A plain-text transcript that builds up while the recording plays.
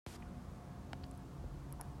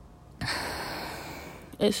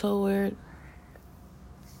It's so weird.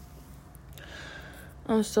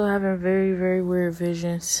 I'm still having very, very weird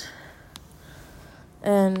visions.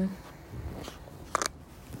 And,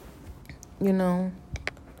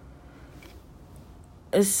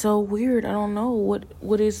 it's so weird. I don't know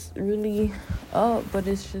what is really up, but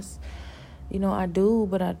it's just, I do,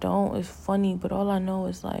 but I don't. It's funny, but all I know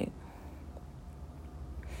is, like,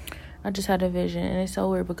 I just had a vision, and it's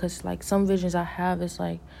so weird because, like, some visions I have, it's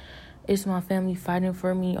like, is my family fighting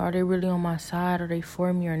for me? Are they really on my side? Are they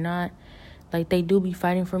for me or not? Like, they do be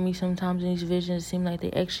fighting for me sometimes in these visions. It seems like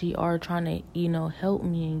they actually are trying to, help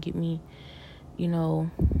me and get me,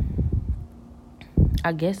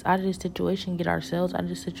 I guess out of this situation, get ourselves out of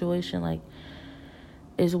this situation. Like,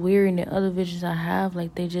 it's weird. And the other visions I have,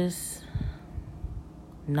 like, they just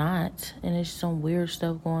not. And it's some weird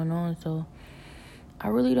stuff going on. So, I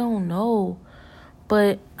really don't know.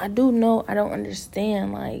 But I do know I don't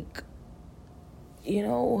understand, like,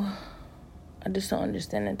 I just don't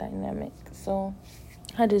understand the dynamic. So,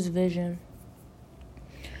 I had this vision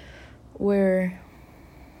where,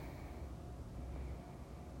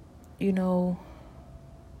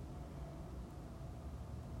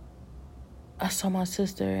 I saw my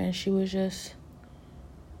sister and she was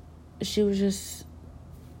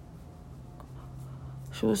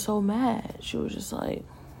so mad. She was just like,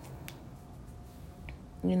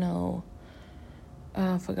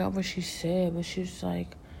 I forgot what she said, but she was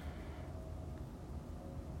like,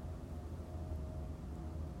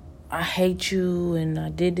 I hate you and I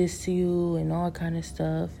did this to you and all kind of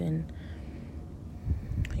stuff. And,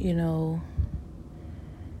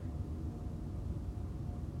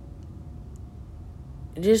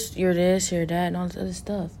 just you're this, you're that, and all this other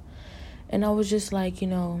stuff. And I was just like,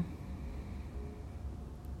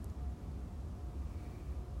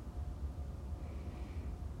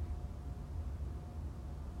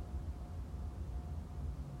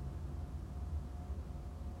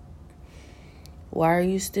 why are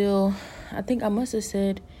you still, I think I must have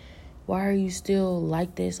said, why are you still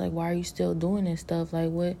like this? Like, why are you still doing this stuff?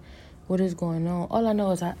 Like, what is going on? All I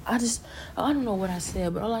know is I don't know what I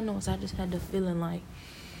said, but all I know is I just had the feeling like,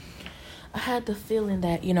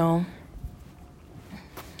 that,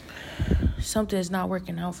 something is not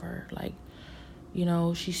working out for her. Like, she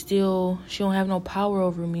don't have no power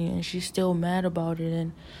over me, and she's still mad about it,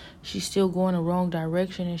 and she's still going the wrong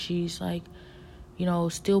direction, and she's like,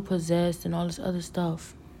 still possessed and all this other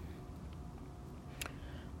stuff.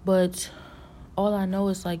 But all I know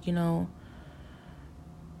is, like, I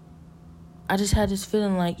just had this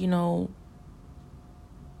feeling like,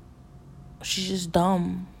 she's just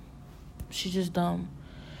dumb. She's just dumb.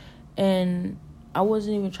 And I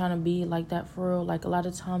wasn't even trying to be like that for real. Like, a lot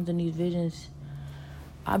of times in these visions,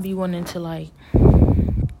 I be wanting to, like,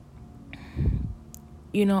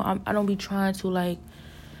 I don't be trying to, like,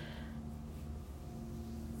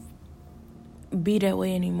 be that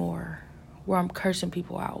way anymore, where I'm cursing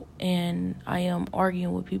people out and I am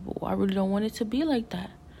arguing with people. I really don't want it to be like that,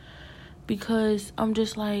 because I'm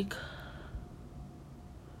just like,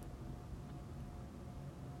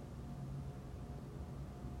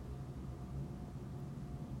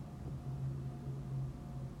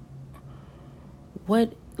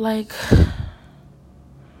 what, like,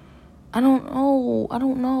 I don't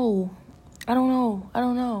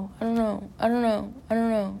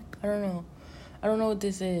know what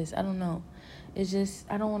this is. I don't know. It's just,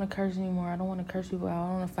 I don't want to curse anymore. I don't want to curse people out. I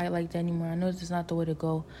don't want to fight like that anymore. I know this is not the way to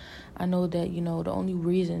go. I know that, the only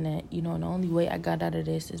reason that, the only way I got out of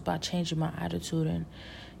this is by changing my attitude and,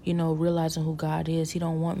 realizing who God is. He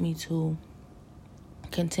don't want me to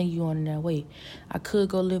continue on in that way. I could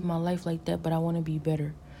go live my life like that, but I want to be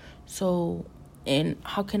better. So, and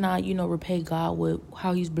how can I, repay God with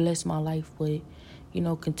how he's blessed my life with,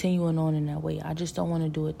 continuing on in that way? I just don't want to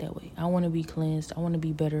do it that way. I want to be cleansed. I want to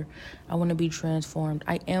be better. I want to be transformed.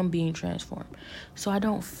 I am being transformed. So I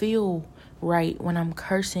don't feel right when I'm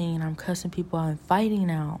cursing and I'm cussing people out and fighting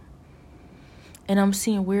now. And I'm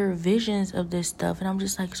seeing weird visions of this stuff. And I'm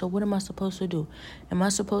just like, so what am I supposed to do? Am I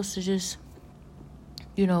supposed to just,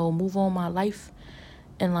 move on my life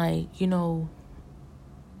and, like,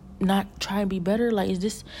 not try and be better? Like, is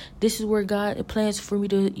this is where God plans for me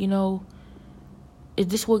to, is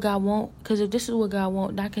this what God wants? Because if this is what God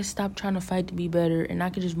wants, I can stop trying to fight to be better and I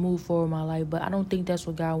can just move forward my life. But I don't think that's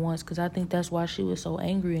what God wants, because I think that's why she was so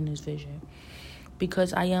angry in this vision.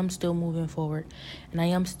 Because I am still moving forward and I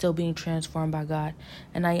am still being transformed by God.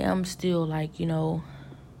 And I am still, like,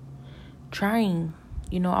 trying.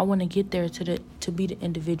 I want to get there to be the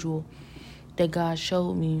individual that God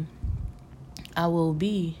showed me I will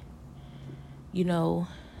be.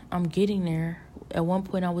 I'm getting there. At one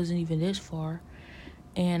point I wasn't even this far.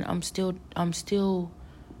 And I'm still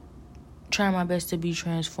trying my best to be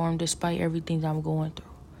transformed despite everything that I'm going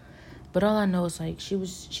through. But all I know is like she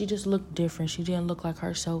just looked different. She didn't look like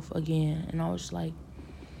herself again. And I was like,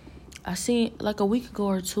 I seen like a week ago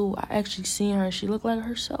or two, I actually seen her. She looked like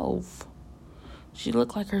herself. She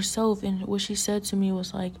looked like herself. And what she said to me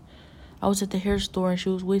was like, I was at the hair store and she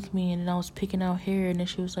was with me, and then I was picking out hair, and then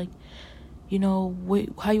she was like, you know,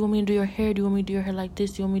 wait, how you want me to do your hair? Do you want me to do your hair like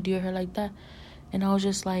this? Do you want me to do your hair like that? And I was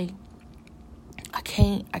just like, I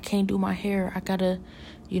can't do my hair. I gotta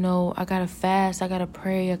fast. I gotta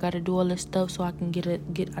pray. I gotta do all this stuff so I can get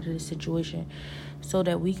out of this situation, so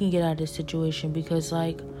that we can get out of this situation. Because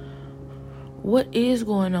like, what is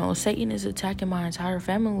going on? Satan is attacking my entire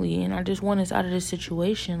family, and I just want us out of this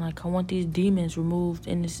situation. Like, I want these demons removed,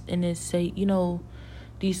 and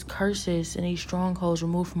these curses and these strongholds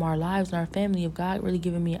removed from our lives and our family. If God really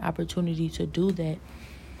giving me an opportunity to do that,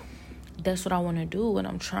 that's what I want to do, and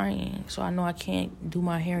I'm trying. So I know I can't do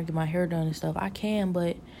my hair and get my hair done and stuff. I can,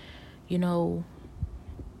 but,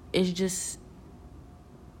 it's just,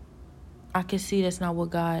 I can see that's not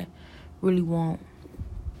what God really wants.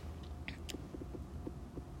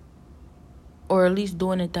 Or at least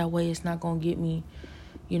doing it that way, it's not going to get me,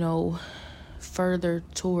 further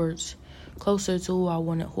towards, closer to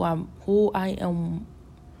who I am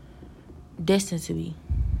destined to be.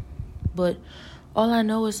 But all I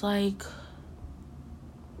know is like,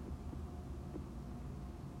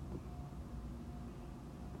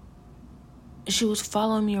 she was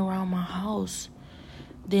following me around my house.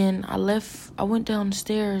 Then I went down the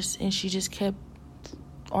stairs and she just kept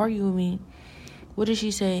arguing with me. What did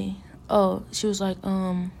she say? Oh, she was like,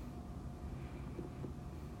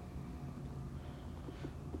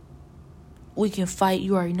 we can fight.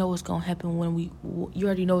 You already know what's going to happen you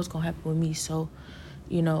already know what's going to happen with me. So,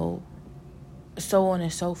 so on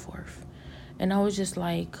and so forth. And I was just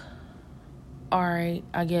like, all right,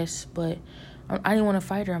 I guess. But I didn't want to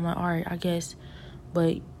fight her. I'm like, all right, I guess.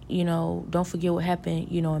 But, don't forget what happened,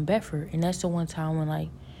 in Bedford. And that's the one time when, like,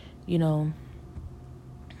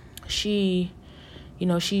 she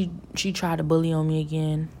tried to bully on me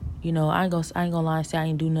again. I ain't gonna lie and say I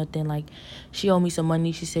ain't do nothing. Like, she owed me some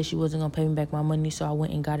money. She said she wasn't gonna pay me back my money, so I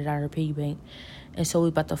went and got it out of her piggy bank. And so we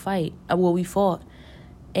about to fight. Well, we fought.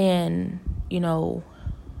 And, I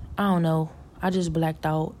don't know. I just blacked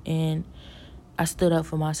out and I stood up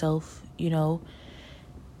for myself,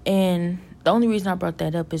 And the only reason I brought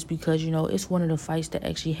that up is because, it's one of the fights that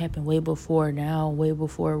actually happened way before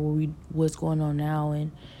what's going on now.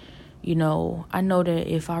 And, I know that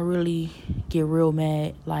if I really get real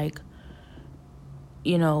mad, like,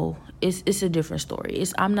 it's a different story.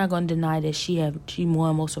 I'm not going to deny that she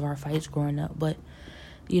won most of our fights growing up, but,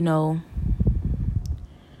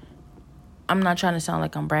 I'm not trying to sound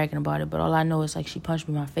like I'm bragging about it, but all I know is like she punched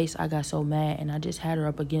me in my face. I got so mad and I just had her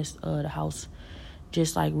up against the house,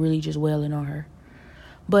 just like really just wailing on her.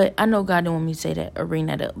 But I know God didn't want me to say that or bring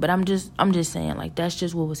that up, but I'm just saying, like, that's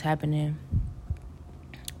just what was happening.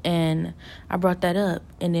 And I brought that up,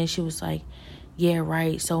 and then she was like, yeah,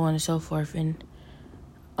 right, so on and so forth. And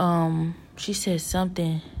she said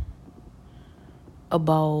something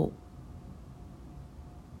about,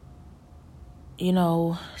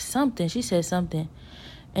 something. She said something.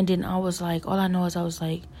 And then I was like, all I know is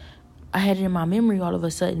I had it in my memory all of a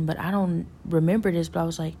sudden, but I don't remember this. But I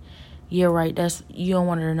was like, yeah, right, you don't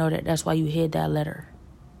want her to know that. That's why you hid that letter.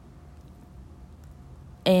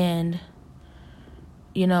 And,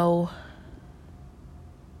 I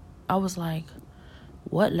was like,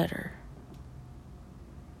 what letter?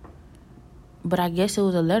 But I guess it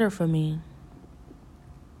was a letter for me.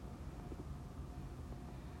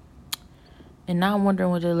 And now I'm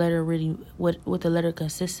wondering what the letter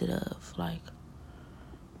consisted of. Like,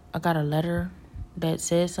 I got a letter that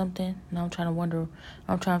says something. Now I'm trying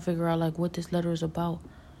to figure out like what this letter is about.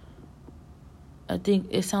 I think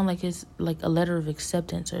it sounds like it's like a letter of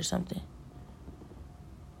acceptance or something.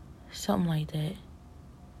 Something like that.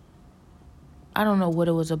 I don't know what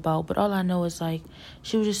it was about, but all I know is like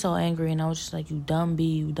she was just so angry, and I was just like, you dumb B,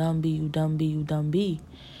 you dumb B, you dumb B, you dumb B.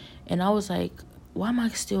 And I was like, why am I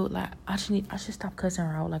still like, I should stop cussing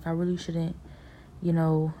her out. Like, I really shouldn't,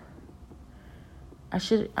 I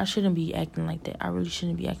shouldn't be acting like that. I really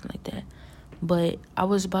shouldn't be acting like that. But I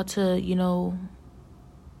was about to,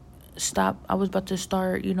 stop. I was about to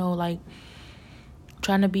start, like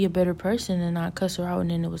trying to be a better person and not cuss her out.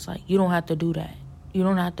 And then it was like, you don't have to do that. You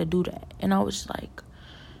don't have to do that. And I was like,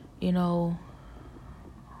 all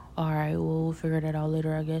right, well, we'll figure that out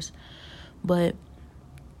later, I guess. But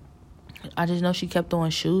I just know she kept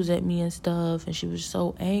throwing shoes at me and stuff. And she was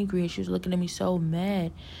so angry. And she was looking at me so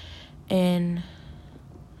mad. And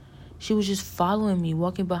She was just following me,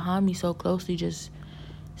 walking behind me so closely, just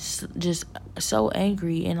so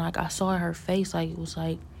angry. And like I saw in her face, like it was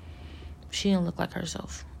like she didn't look like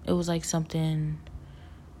herself. It was like something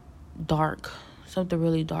dark, something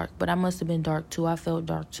really dark. But I must have been dark too. I felt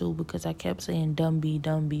dark too because I kept saying dumb B,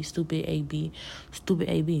 stupid AB, stupid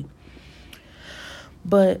AB.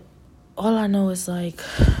 But all I know is like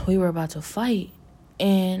we were about to fight,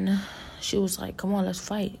 and she was like, come on, let's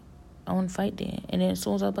fight. I want to fight then. And then as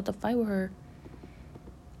soon as I was about to fight with her,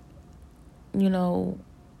 you know,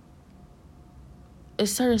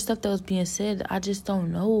 it's certain stuff that was being said. I just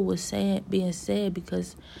don't know what was being said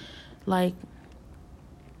because, like,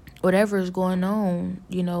 whatever is going on,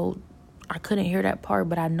 you know, I couldn't hear that part,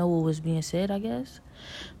 but I know what was being said, I guess.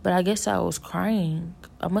 But I guess I was crying.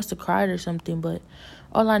 I must have cried or something, but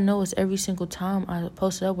all I know is every single time I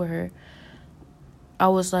posted up with her, I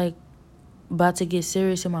was, like, about to get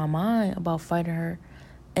serious in my mind about fighting her,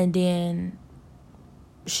 and then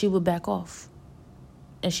she would back off.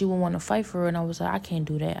 And she would want to fight for her, and I was like, I can't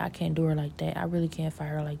do that. I can't do her like that. I really can't fight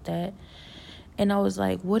her like that. And I was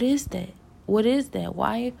like, what is that? What is that?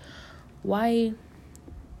 Why? I'm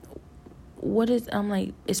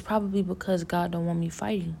like, it's probably because God don't want me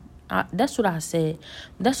fighting. That's what I said.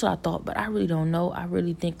 That's what I thought, but I really don't know. I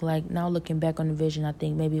really think, like, now looking back on the vision, I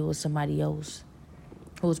think maybe it was somebody else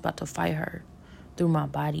who was about to fight her through my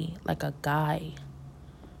body, like a guy.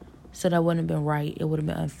 So that wouldn't have been right. It would have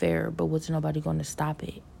been unfair, but wasn't nobody going to stop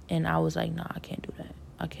it. And I was like, nah, I can't do that.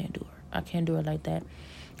 I can't do her. I can't do her like that.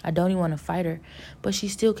 I don't even want to fight her. But she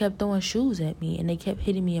still kept throwing shoes at me, and they kept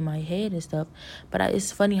hitting me in my head and stuff. But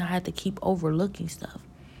it's funny how I had to keep overlooking stuff.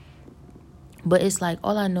 But it's like,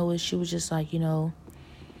 all I know is she was just like, you know,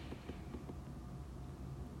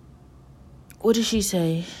 what did she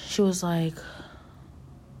say? She was like,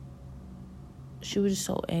 she was just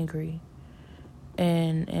so angry.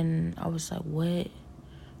 And I was like,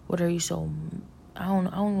 what are you so, I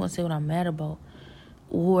don't want to say what I'm mad about.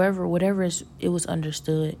 Whatever it was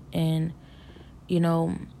understood. And, you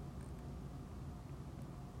know,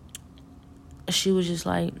 she was just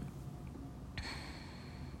like,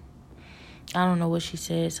 I don't know what she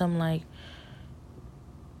said. Something like,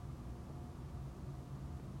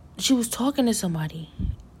 she was talking to somebody.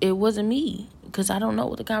 It wasn't me, because I don't know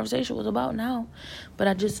what the conversation was about now. But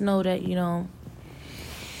I just know that, you know,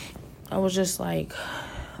 I was just like,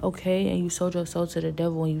 okay, and you sold your soul to the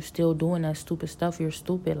devil and you still doing that stupid stuff. You're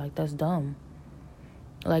stupid. Like, that's dumb.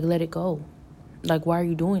 Like, let it go. Like, why are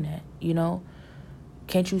you doing that? You know?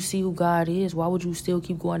 Can't you see who God is? Why would you still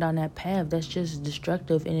keep going down that path? That's just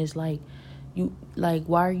destructive. And it's like,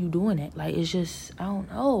 why are you doing it? Like, it's just, I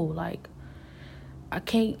don't know. Like,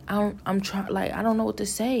 I'm trying, like, I don't know what to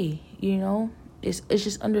say, you know? It's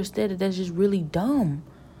just understood that that's just really dumb.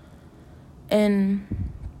 And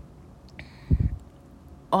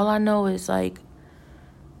all I know is, like,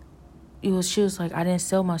 she was like, I didn't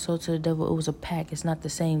sell my soul to the devil. It was a pact. It's not the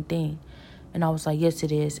same thing. And I was like, yes,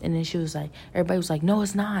 it is. And then she was like, everybody was like, no,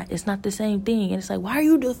 it's not. It's not the same thing. And it's like, why are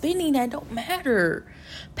you defending that? Don't matter.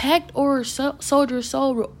 Pact or sold your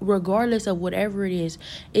soul, regardless of whatever it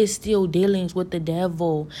is still dealings with the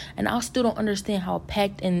devil. And I still don't understand how a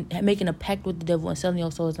pact and making a pact with the devil and selling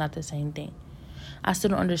your soul is not the same thing. I still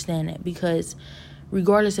don't understand that, because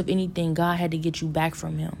regardless of anything, God had to get you back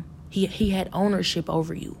from him. He had ownership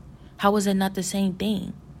over you. How is that not the same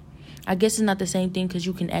thing? I guess it's not the same thing because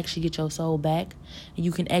you can actually get your soul back and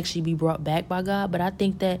you can actually be brought back by God. But I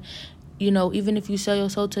think that, you know, even if you sell your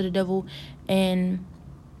soul to the devil and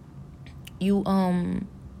you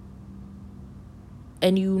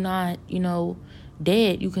not, you know,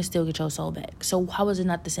 dead, you can still get your soul back. So how is it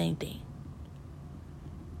not the same thing?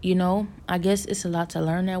 You know, I guess it's a lot to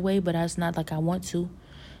learn that way, but that's not like I want to.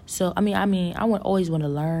 So, I mean, always want to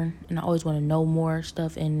learn, and I always want to know more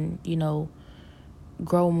stuff and, you know,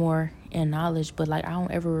 grow more in knowledge. But, like, I don't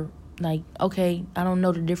ever, like, okay, I don't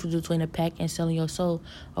know the difference between a pact and selling your soul.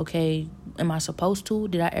 Okay, am I supposed to?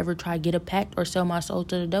 Did I ever try to get a pact or sell my soul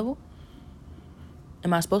to the devil?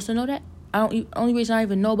 Am I supposed to know that? Only reason I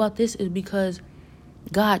even know about this is because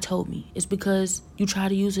God told me. It's because you try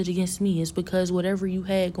to use it against me. It's because whatever you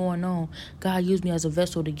had going on, God used me as a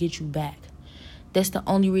vessel to get you back. That's the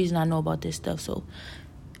only reason I know about this stuff. So,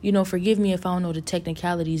 you know, forgive me if I don't know the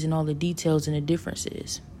technicalities and all the details and the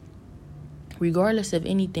differences. Regardless of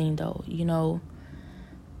anything, though, you know,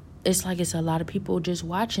 it's like it's a lot of people just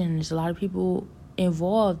watching. There's a lot of people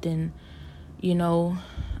involved. And, you know,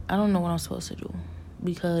 I don't know what I'm supposed to do.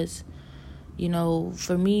 Because, you know,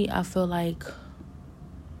 for me, I feel like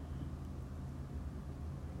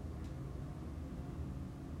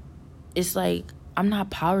it's like I'm not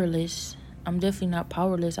powerless. I'm definitely not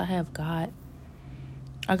powerless. I have God.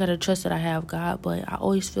 I gotta trust that I have God, but I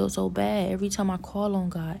always feel so bad every time I call on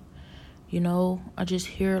God. I just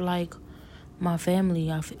hear like my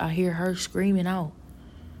family. I hear her screaming out,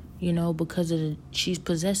 because she's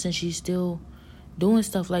possessed and she's still doing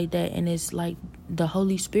stuff like that. And it's like the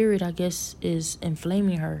Holy Spirit, I guess, is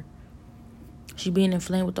inflaming her. She's being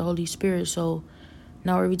inflamed with the Holy Spirit. So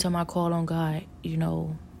now every time I call on God,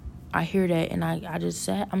 I hear that, and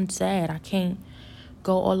I'm sad. I can't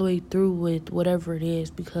go all the way through with whatever it is,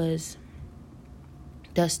 because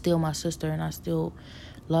that's still my sister and I still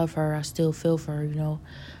love her. I still feel for her,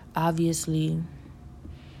 Obviously,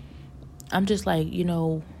 I'm just like,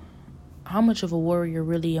 how much of a warrior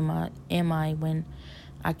really am I when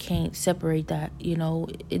I can't separate that?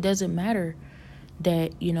 It doesn't matter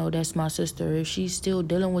that, that's my sister. If she's still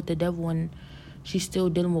dealing with the devil and she's still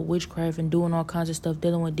dealing with witchcraft and doing all kinds of stuff,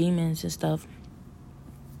 dealing with demons and stuff,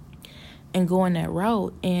 and going that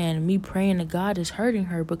route, and me praying to God is hurting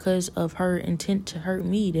her because of her intent to hurt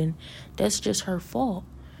me, then that's just her fault.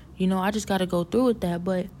 I just got to go through with that,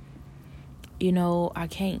 but, I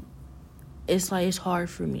can't. It's like, it's hard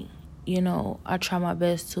for me. I try my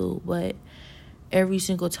best to, but every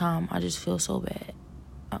single time I just feel so bad.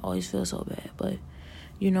 I always feel so bad, but,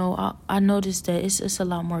 I noticed that it's a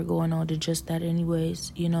lot more going on than just that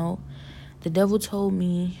anyways. The devil told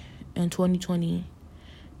me in 2020,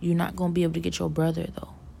 you're not going to be able to get your brother,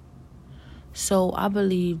 though. So I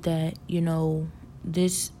believe that,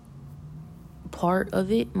 this part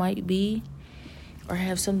of it might be or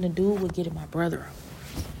have something to do with getting my brother.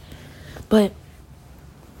 But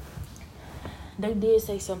they did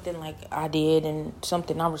say something like I did and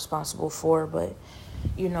something I'm responsible for. But,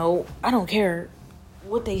 I don't care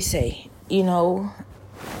what they say.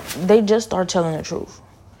 They just start telling the truth.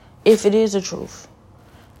 If it is the truth.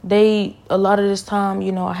 A lot of this time,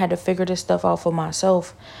 I had to figure this stuff out for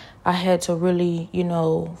myself. I had to really,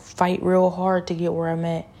 fight real hard to get where I'm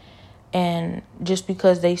at. And just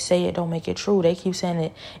because they say it don't make it true. They keep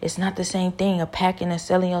saying it's not the same thing, a packing and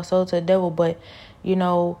selling your soul to the devil. But, you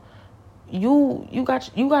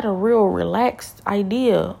got a real relaxed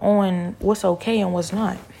idea on what's okay and what's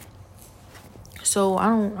not. So I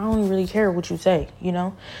don't really care what you say,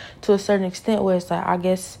 to a certain extent, where it's like, I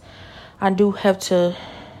guess I do have to,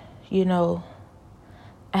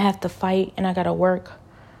 I have to fight, and I got to work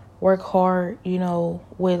hard,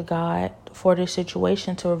 with God for this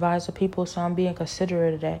situation to revise the people. So I'm being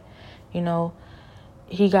considerate of that.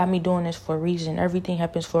 He got me doing this for a reason. Everything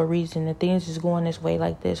happens for a reason. The things is going this way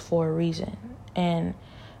like this for a reason. And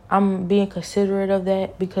I'm being considerate of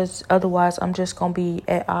that, because otherwise I'm just going to be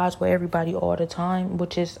at odds with everybody all the time,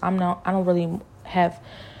 which is, I don't really have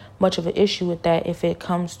much of an issue with that if it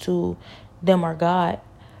comes to them or God.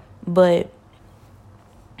 But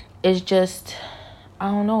it's just,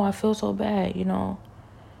 I don't know. I feel so bad,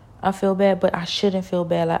 I feel bad, but I shouldn't feel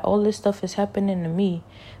bad. Like, all this stuff is happening to me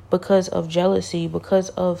because of jealousy, because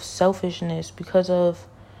of selfishness, because of,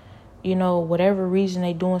 whatever reason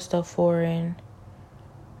they doing stuff for. And,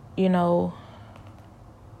 I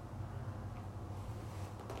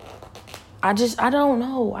don't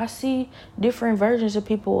know. I see different versions of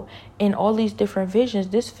people in all these different visions.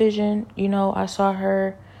 This vision, I saw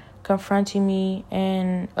her confronting me,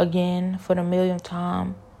 and again for the millionth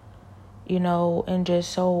time, and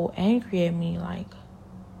just so angry at me, like,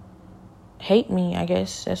 hate me, I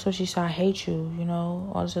guess. That's what she said. I hate you,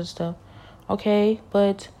 all this other stuff. Okay,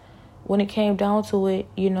 but when it came down to it,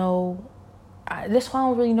 that's why I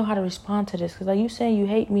don't really know how to respond to this. Because, like, you saying you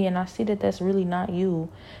hate me, and I see that that's really not you.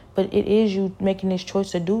 But it is you making this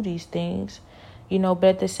choice to do these things, But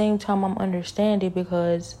at the same time, I'm understanding,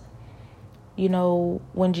 because,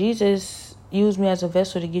 when Jesus used me as a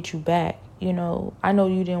vessel to get you back, I know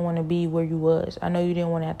you didn't want to be where you was. I know you didn't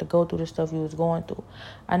want to have to go through the stuff you was going through.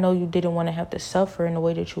 I know you didn't want to have to suffer in the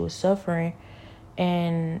way that you was suffering.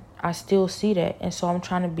 And I still see that. And so I'm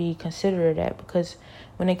trying to be considerate of that, because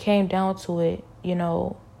when it came down to it,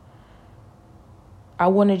 I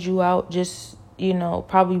wanted you out just,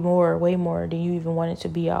 probably way more than you even wanted to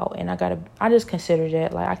be out. And I just consider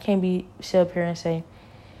that. Like, I can't be sit up here and say,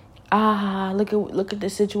 look at the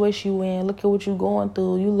situation you in. Look at what you going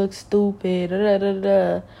through. You look stupid. Da, da, da,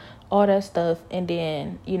 da, all that stuff. And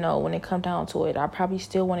then, when it come down to it, I probably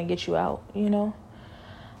still want to get you out,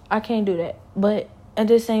 I can't do that. But at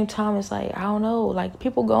the same time, it's like, I don't know. Like,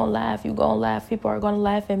 people gonna laugh. You gonna laugh. People are gonna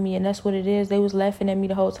laugh at me. And that's what it is. They was laughing at me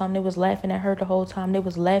the whole time. They was laughing at her the whole time. They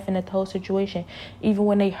was laughing at the whole situation. Even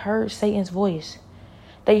when they heard Satan's voice.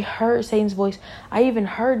 They heard Satan's voice. I even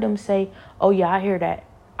heard them say, oh, yeah, I hear that.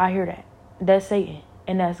 That's Satan.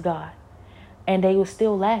 And that's God. And they were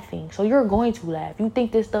still laughing. So you're going to laugh. You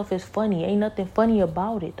think this stuff is funny. Ain't nothing funny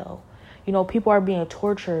about it, though. You know, people are being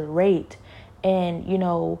tortured, raped, and, you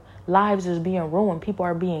know, lives is being ruined. People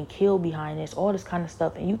are being killed behind this, all this kind of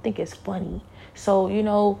stuff. And you think it's funny. So, you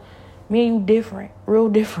know, me and you different, real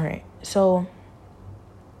different. So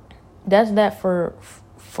that's that for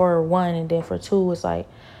one. And then for two, it's like,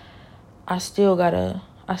 I still gotta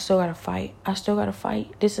fight.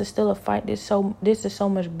 This is still a fight. This is so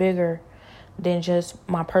much bigger than just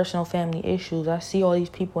my personal family issues. I see all these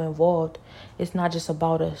people involved. It's not just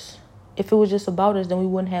about us. If it was just about us, then we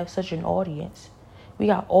wouldn't have such an audience. We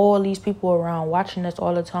got all these people around watching us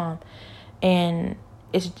all the time. And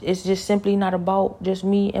it's just simply not about just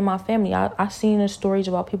me and my family. I seen the stories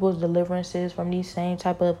about people's deliverances from these same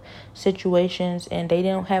type of situations, and they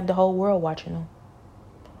don't have the whole world watching them.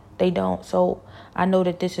 They don't. So I know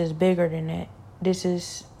that this is bigger than that. This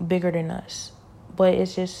is bigger than us. But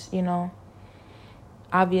it's just, you know,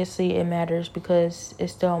 obviously it matters because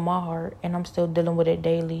it's still in my heart and I'm still dealing with it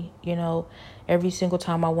daily. You know, every single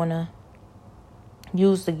time I want to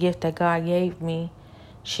use the gift that God gave me,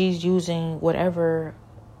 she's using whatever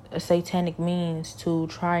a satanic means to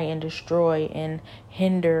try and destroy and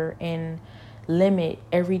hinder and limit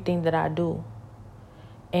everything that I do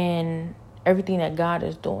and everything that God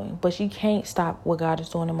is doing. But she can't stop what God is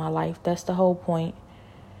doing in my life. That's the whole point.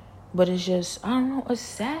 But it's just, I don't know, it's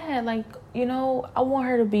sad. Like, you know, I want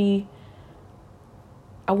her to be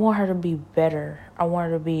better. I don't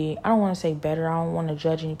want to say better. I don't want to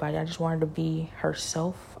judge anybody. I just want her to be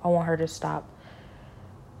herself. I want her to stop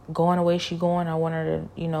going the way she's going. I want her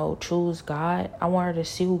to, you know, choose God. I want her to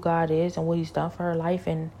see who God is and what he's done for her life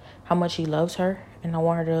and how much he loves her. And I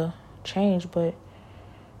want her to change. But,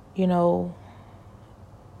 you know,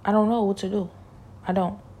 I don't know what to do.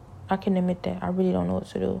 I can admit that. I really don't know what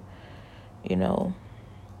to do. You know,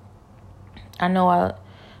 I know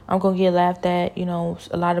I'm going to get laughed at. You know,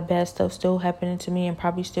 a lot of bad stuff still happening to me and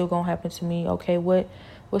probably still going to happen to me. Okay,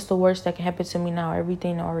 what's the worst that can happen to me now?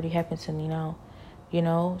 Everything already happened to me now, you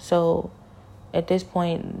know? So at this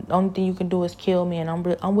point, the only thing you can do is kill me, and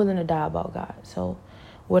I'm willing to die about God. So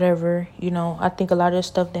whatever, you know, I think a lot of the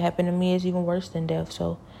stuff that happened to me is even worse than death.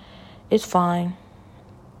 So it's fine.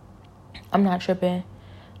 I'm not tripping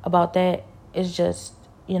about that. It's just,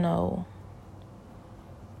 you know,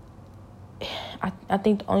 I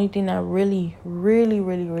think the only thing that really, really,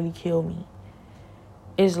 really, really killed me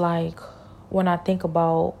is like when I think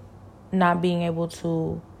about not being able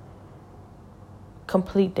to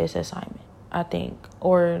complete this assignment, I think,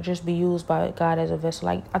 or just be used by God as a vessel.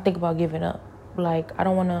 Like, I think about giving up. Like,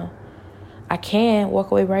 I can walk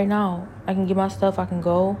away right now. I can get my stuff. I can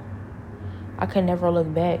go. I could never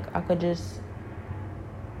look back. I could just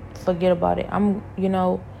forget about it. You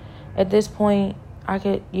know, at this point, I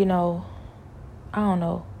could, you know, I don't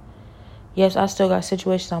know. Yes, I still got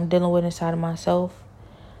situations I'm dealing with inside of myself.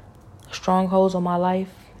 Strongholds on my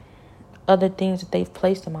life. Other things that they've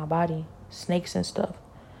placed in my body. Snakes and stuff.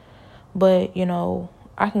 But, you know,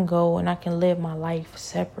 I can go and I can live my life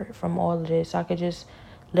separate from all of this. I could just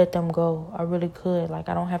let them go. I really could. Like,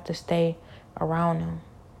 I don't have to stay around them.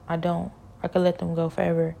 I don't. I could let them go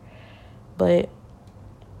forever. But,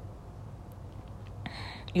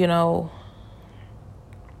 you know,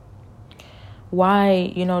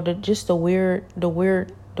 why, you know, the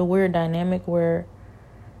weird dynamic where,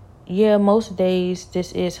 yeah, most days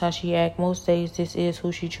this is how she act. Most days this is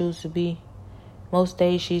who she chooses to be. Most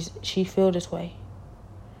days she feel this way.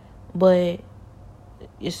 But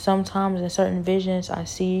it's sometimes in certain visions I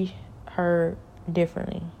see her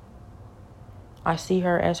differently. I see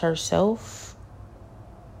her as herself.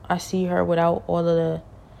 I see her without all of the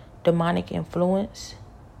demonic influence.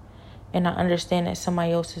 And I understand that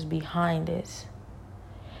somebody else is behind this.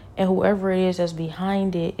 And whoever it is that's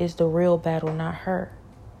behind it is the real battle, not her.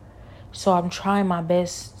 So I'm trying my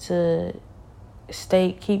best to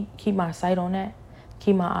keep my sight on that.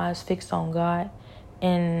 Keep my eyes fixed on God.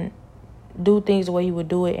 And do things the way he would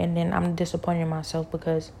do it. And then I'm disappointed in myself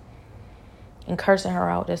because in cursing her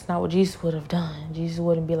out, that's not what Jesus would have done. Jesus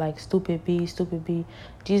wouldn't be like, stupid B, stupid B.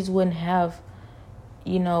 Jesus wouldn't have,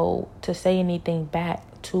 you know, to say anything back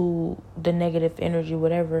to the negative energy,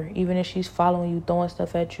 whatever. Even if she's following you, throwing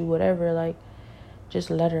stuff at you, whatever, like,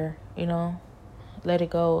 just let her, you know. Let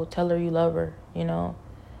it go. Tell her you love her, you know.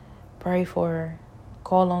 Pray for her.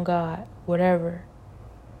 Call on God, whatever.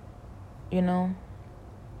 You know.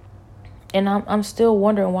 And I'm still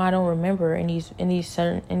wondering why I don't remember in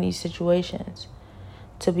these situations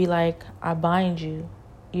to be like, I bind you,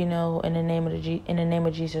 you know, in the name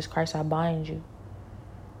of Jesus Christ, I bind you.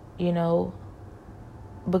 You know,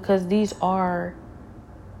 because these are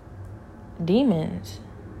demons.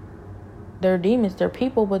 They're demons. They're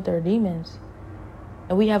people, but they're demons.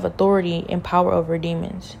 And we have authority and power over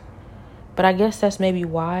demons. But I guess that's maybe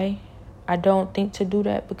why I don't think to do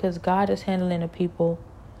that, because God is handling the people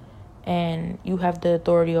and you have the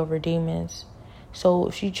authority over demons. So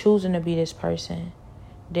if you're choosing to be this person,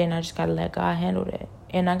 then I just got to let God handle that.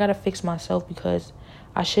 And I got to fix myself, because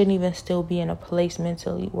I shouldn't even still be in a place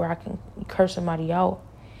mentally where I can curse somebody out.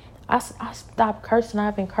 I stopped cursing. I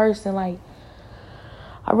haven't cursed in I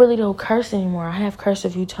really don't curse anymore. I have cursed a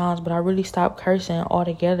few times, but I really stopped cursing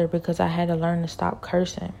altogether because I had to learn to stop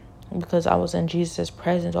cursing, because I was in Jesus'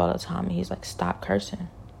 presence all the time. And he's like, stop cursing.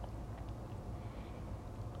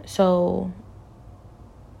 So,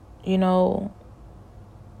 I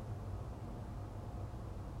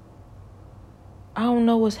don't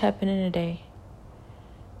know what's happening today.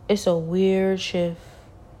 It's a weird shift.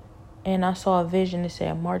 And I saw a vision that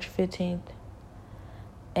said March 15th.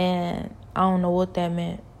 And I don't know what that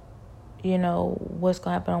meant. What's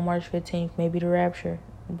going to happen on March 15th. Maybe the rapture.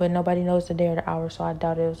 But nobody knows the day or the hour, so I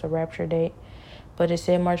doubt it was a rapture date. But it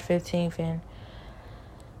said March 15th. And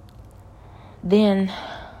then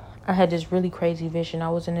I had this really crazy vision. I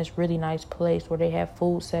was in this really nice place where they had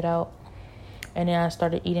food set out. And then I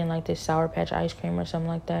started eating this Sour Patch ice cream or something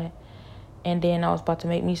like that. And then I was about to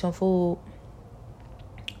make me some food.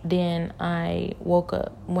 Then I woke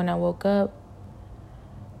up. When I woke up,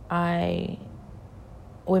 I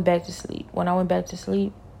went back to sleep. When I went back to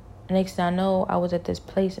sleep, the next thing I know, I was at this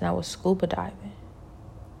place and I was scuba diving.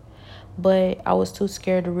 But I was too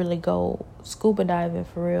scared to really go scuba diving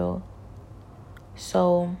for real.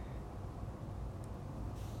 So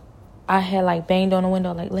I had banged on the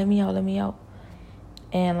window, let me out, let me out.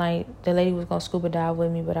 And the lady was going to scuba dive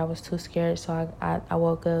with me, but I was too scared. So I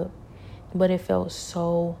woke up. But it felt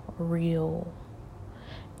so real.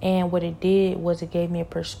 And what it did was it gave me a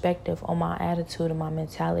perspective on my attitude and my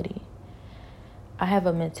mentality. I have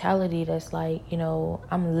a mentality that's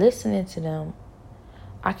I'm listening to them.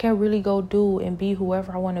 I can really go do and be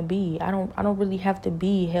whoever I want to be. I don't really have to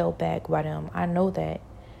be held back by them. I know that.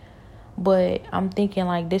 But I'm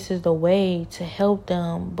thinking this is the way to help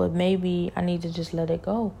them, but maybe I need to just let it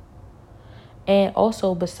go. And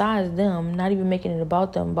also, besides them, not even making it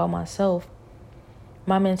about them, about myself,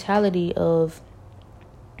 my mentality of,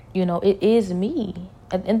 it is me.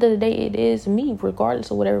 At the end of the day, it is me,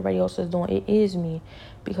 regardless of what everybody else is doing. It is me,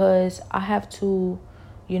 because I have to,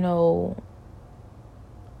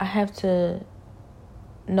 I have to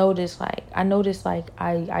notice,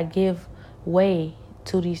 I give way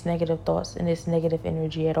to these negative thoughts and this negative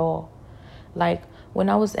energy at all. When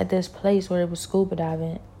I was at this place where it was scuba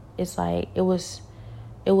diving, it's it was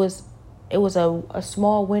a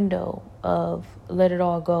small window of let it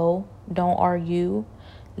all go, don't argue,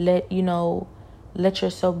 let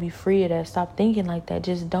yourself be free of that, stop thinking like that,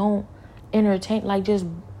 just don't entertain,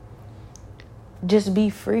 just be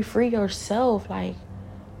free yourself.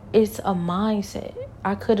 It's a mindset.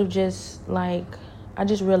 I could have just I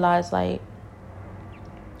just realized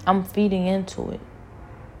I'm feeding into it.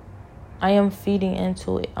 I am feeding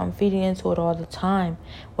into it. I'm feeding into it all the time.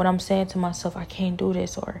 When I'm saying to myself, I can't do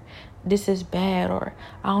this, or this is bad, or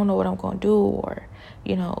I don't know what I'm going to do, or,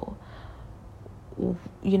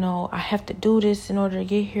 I have to do this in order to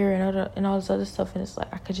get here and all this other stuff. And it's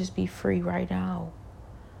I could just be free right now.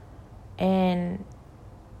 And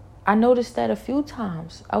I noticed that a few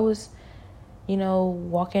times. I was,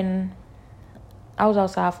 walking. I was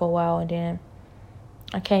outside for a while, and then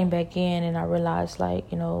I came back in and I realized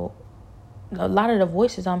a lot of the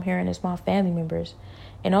voices I'm hearing is my family members,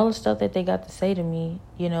 and all the stuff that they got to say to me,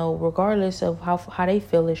 regardless of how they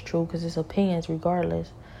feel is true, because it's opinions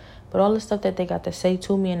regardless. But all the stuff that they got to say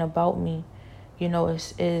to me and about me,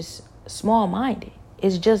 is small-minded.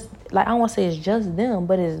 It's just, I don't want to say it's just them,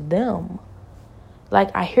 but it's them.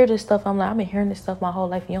 I hear this stuff, I've been hearing this stuff my whole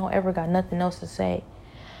life, and you don't ever got nothing else to say.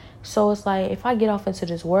 So it's if I get off into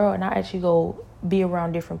this world and I actually go be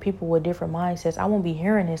around different people with different mindsets, I won't be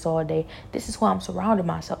hearing this all day. This is what I'm surrounding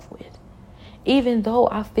myself with. Even though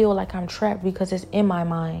I feel like I'm trapped because it's in my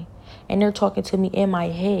mind and they're talking to me in my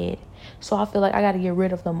head. So I feel I got to get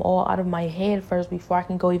rid of them all out of my head first before I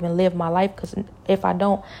can go even live my life. Because if I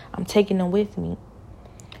don't, I'm taking them with me.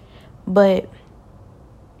 But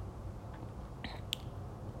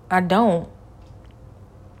I don't.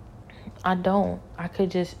 I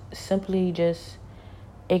could just simply just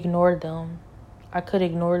ignore them. I could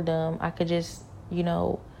ignore them. I could just,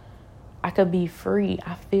 I could be free.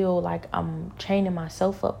 I feel like I'm chaining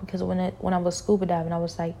myself up, because when I was scuba diving, I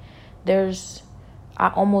was there's I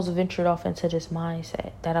almost ventured off into this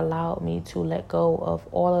mindset that allowed me to let go of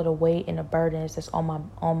all of the weight and the burdens that's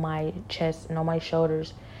on my chest and on my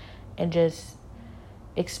shoulders, and just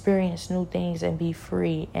experience new things and be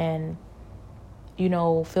free, and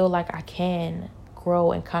feel like I can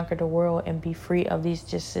grow and conquer the world and be free of these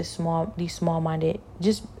small-minded,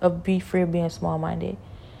 just be free of being small-minded.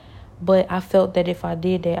 But I felt that if I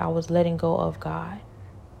did that, I was letting go of God.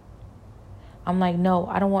 I'm like, no,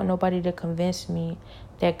 I don't want nobody to convince me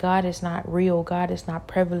that God is not real, God is not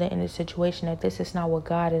prevalent in this situation, that this is not what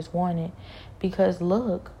God is wanting. Because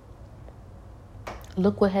look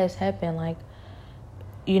what has happened. Like,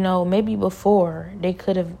 maybe before they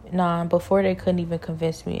couldn't even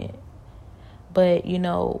convince me. But,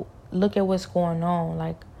 look at what's going on.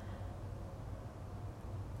 Like,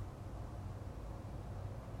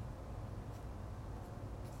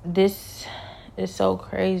 this is so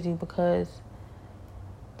crazy because,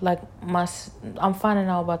 like, I'm finding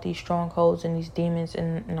out about these strongholds and these demons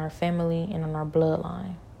in our family and in our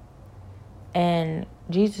bloodline. And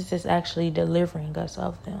Jesus is actually delivering us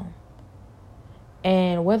of them.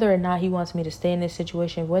 And whether or not he wants me to stay in this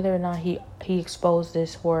situation, whether or not he exposed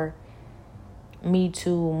this for me to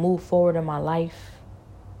move forward in my life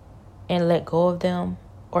and let go of them,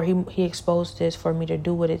 or he exposed this for me to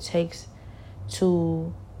do what it takes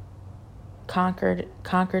to conquer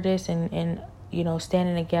this and stand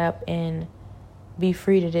in the gap and be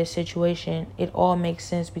free to this situation, it all makes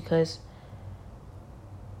sense because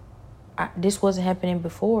this wasn't happening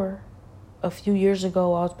before. A few years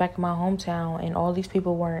ago, I was back in my hometown, and all these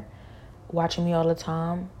people weren't watching me all the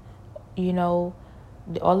time.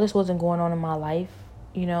 All this wasn't going on in my life.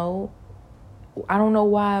 I don't know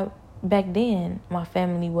why back then my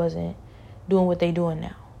family wasn't doing what they doing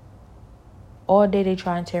now. All day they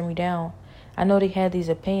try and tear me down. I know they had these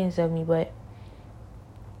opinions of me, but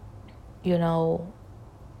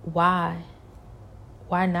why?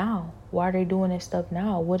 Why now? Why are they doing this stuff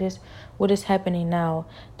now? What is happening now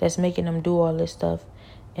that's making them do all this stuff?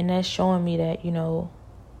 And that's showing me that,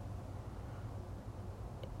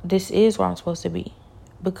 this is where I'm supposed to be.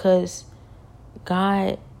 Because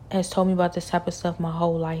God has told me about this type of stuff my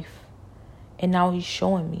whole life. And now he's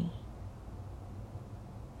showing me.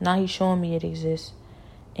 Now he's showing me it exists.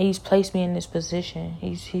 And he's placed me in this position.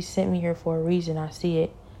 He sent me here for a reason. I see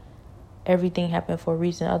it. Everything happened for a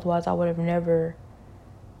reason. Otherwise, I would have never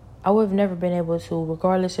been able to,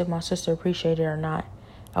 regardless if my sister appreciated it or not,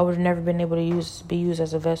 I would have never been able to be used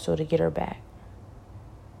as a vessel to get her back.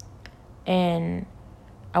 And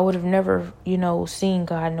I would have never, seen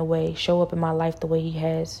God in a way show up in my life the way he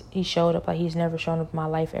has. He showed up like he's never shown up in my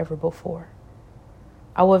life ever before.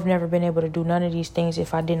 I would have never been able to do none of these things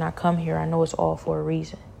if I did not come here. I know it's all for a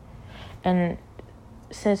reason. And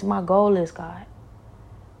since my goal is God,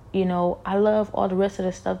 I love all the rest of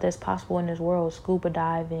the stuff that's possible in this world. Scuba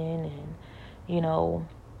diving and,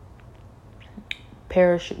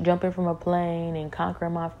 parachute, jumping from a plane and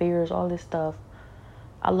conquering my fears, all this stuff.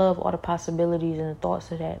 I love all the possibilities and the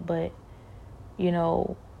thoughts of that. But, I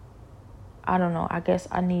don't know. I guess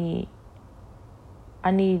I need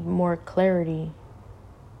more clarity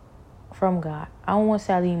from God. I don't want to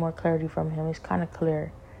say I need more clarity from him. It's kind of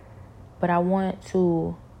clear. But I want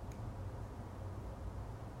to,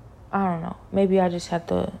 I don't know. Maybe I just have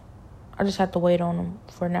to wait on him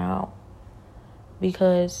for now.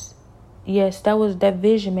 Because, yes, that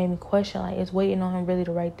vision made me question, like, is waiting on him really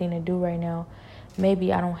the right thing to do right now?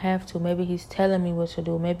 Maybe I don't have to. Maybe he's telling me what to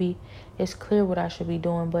do. Maybe it's clear what I should be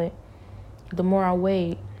doing. But the more I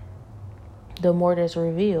wait, the more that's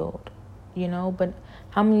revealed, But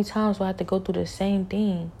how many times do I have to go through the same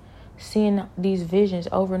thing? Seeing these visions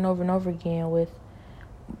over and over and over again with,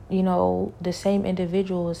 the same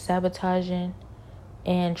individuals sabotaging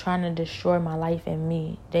and trying to destroy my life and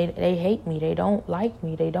me. They hate me. They don't like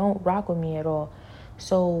me. They don't rock with me at all.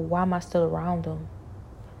 So why am I still around them?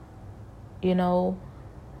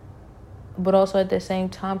 But also at the same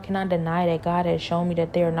time, can I deny that God has shown me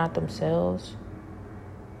that they are not themselves?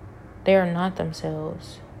 They are not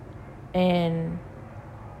themselves. And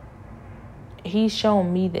he's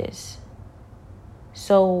shown me this.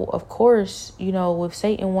 So, of course, with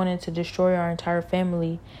Satan wanting to destroy our entire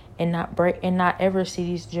family and not ever see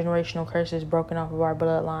these generational curses broken off of our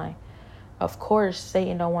bloodline, of course,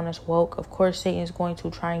 Satan don't want us woke. Of course, Satan is going to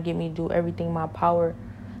try and get me to do everything in my power.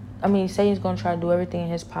 Satan's going to try to do everything in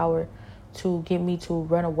his power to get me to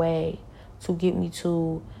run away, to get me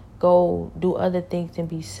to go do other things and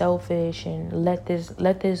be selfish and let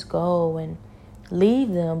this go and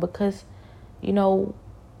leave them. Because,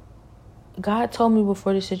 God told me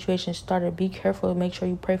before this situation started, be careful, make sure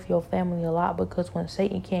you pray for your family a lot, because when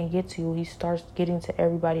Satan can't get to you, he starts getting to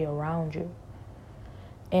everybody around you.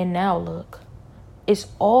 And now look, it's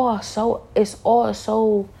all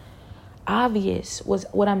so obvious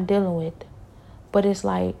what I'm dealing with. But it's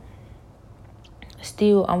like,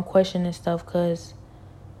 still I'm questioning stuff, because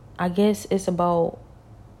I guess it's about,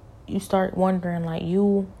 you start wondering, like,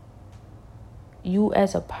 you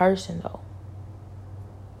as a person though,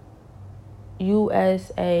 you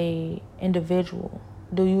as a individual,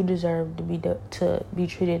 do you deserve to be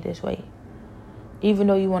treated this way? Even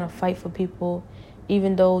though you want to fight for people,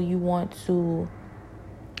 even though you want to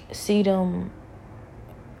see them,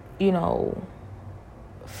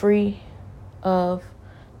 free of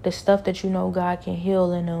the stuff that God can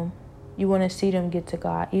heal in them. You want to see them get to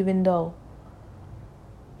God, even though,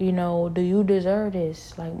 do you deserve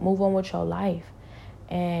this? Like, move on with your life.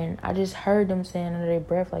 And I just heard them saying under their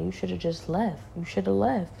breath, like, you should have just left. You should have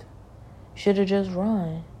left. You should have just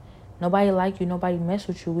run. Nobody like you. Nobody mess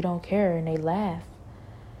with you. We don't care. And they laugh.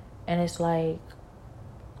 And it's like,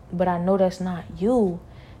 but I know that's not you.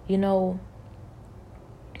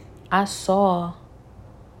 I saw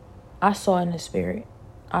in the spirit.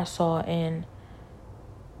 And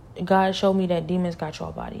God showed me that demons got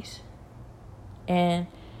your bodies. And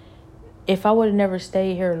if I would have never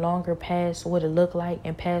stayed here longer past what it looked like,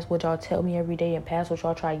 and past what y'all tell me every day, and past what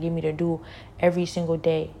y'all try to get me to do every single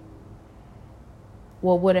day,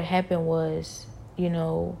 what would have happened was,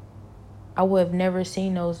 I would have never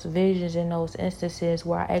seen those visions in those instances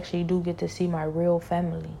where I actually do get to see my real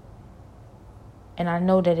family. And I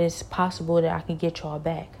know that it's possible that I can get y'all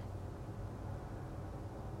back.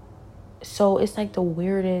 So it's like the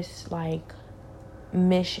weirdest,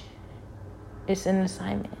 mission. It's an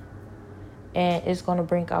assignment. And it's going to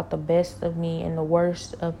bring out the best of me and the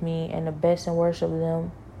worst of me and the best and worst of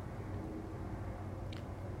them.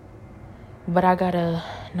 But I got to,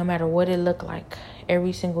 no matter what it look like,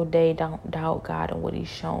 every single day, don't doubt God and what he's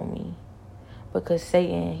shown me. Because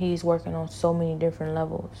Satan, he's working on so many different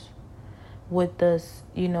levels. With this,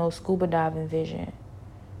 scuba diving vision,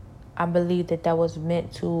 I believe that was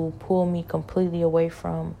meant to pull me completely away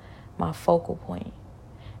from my focal point.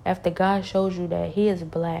 After God shows you that he is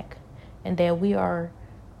black, and that we are,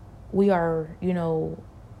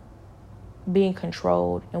 being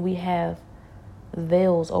controlled, and we have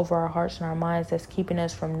veils over our hearts and our minds that's keeping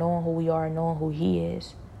us from knowing who we are and knowing who he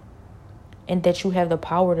is. And that you have the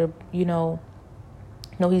power to,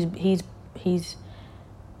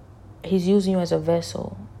 he's using you as a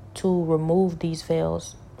vessel to remove these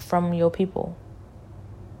veils from your people.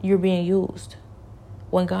 You're being used.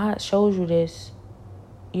 When God shows you this,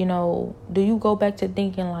 do you go back to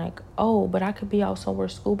thinking like, oh, but I could be out somewhere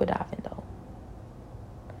scuba diving though?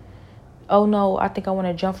 Oh no, I think I want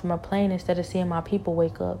to jump from a plane instead of seeing my people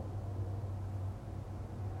wake up.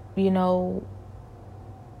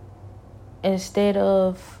 Instead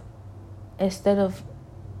of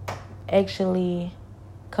actually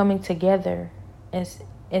coming together,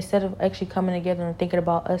 instead of actually coming together and thinking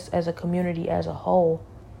about us as a community as a whole,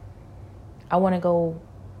 I want to go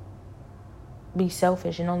be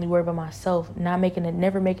selfish and only worry about myself,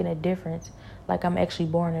 never making a difference like I'm actually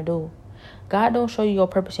born to do. God don't show you your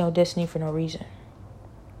purpose and your destiny for no reason.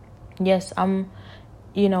 Yes,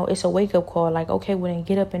 it's a wake-up call. Like, okay, well, then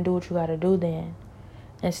get up and do what you got to do then.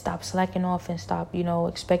 And stop slacking off and stop,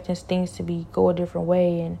 expecting things to go a different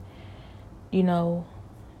way. And,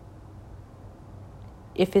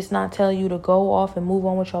 if it's not telling you to go off and move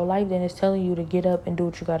on with your life, then it's telling you to get up and do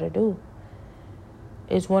what you got to do.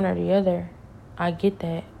 It's one or the other. I get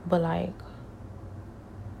that. But,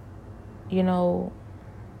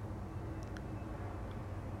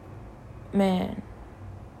 man,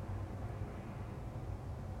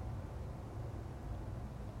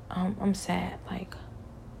 I'm sad.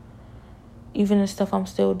 Even the stuff I'm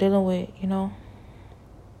still dealing with,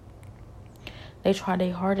 They tried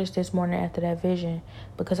their hardest this morning after that vision,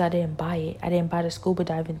 because I didn't buy it. I didn't buy the scuba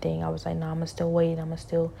diving thing. I was like, nah, I'm going to still wait. I'm going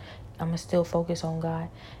to still focus on God.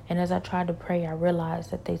 And as I tried to pray, I realized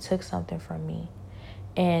that they took something from me.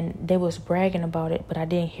 And they was bragging about it, but I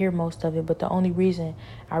didn't hear most of it. But the only reason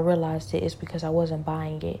I realized it is because I wasn't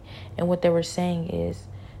buying it. And what they were saying is,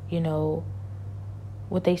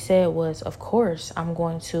 what they said was, of course, I'm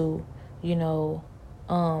going to,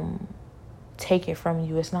 take it from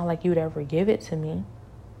you. It's not like you'd ever give it to me.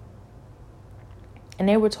 And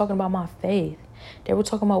they were talking about my faith. They were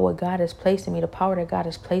talking about what God has placed in me, the power that God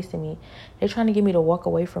has placed in me. They're trying to get me to walk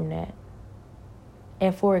away from that.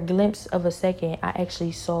 And for a glimpse of a second, I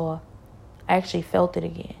actually felt it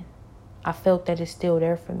again. I felt that it's still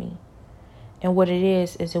there for me. And what it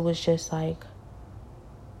is it was just like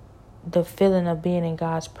the feeling of being in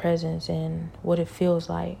God's presence and what it feels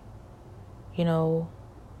like, you know,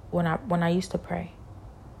 when I used to pray.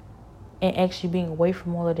 And actually being away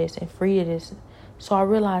from all of this and free of this. So I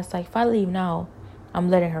realized, like, if I leave now,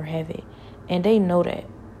 I'm letting her have it. And they know that.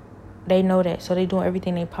 They know that. So they doing everything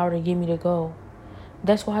in their power to get me to go.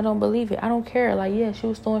 That's why I don't believe it. I don't care. Like, yeah, she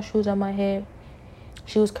was throwing shoes at my head.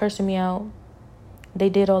 She was cursing me out. They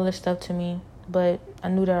did all this stuff to me. But I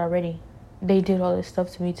knew that already. They did all this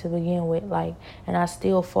stuff to me to begin with. Like, and I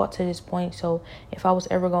still fought to this point. So if I was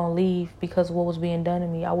ever going to leave because of what was being done to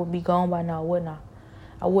me, I would be gone by now, wouldn't I?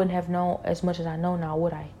 I wouldn't have known as much as I know now,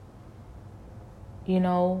 would I? You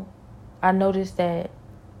know, I noticed that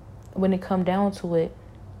when it come down to it,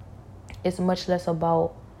 it's much less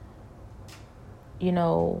about, you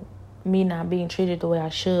know, me not being treated the way I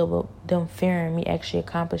should, but them fearing me actually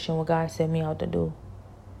accomplishing what God set me out to do.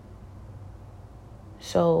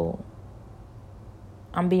 So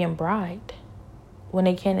I'm being bribed. When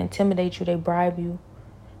they can't intimidate you, they bribe you.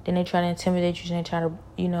 Then they try to intimidate you and they try to,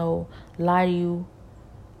 you know, lie to you.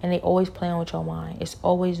 And they always playing with your mind. It's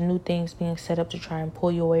always new things being set up to try and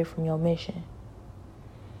pull you away from your mission.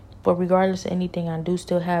 But regardless of anything, I do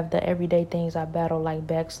still have the everyday things I battle, like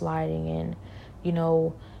backsliding and, you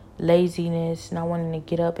know, laziness, not wanting to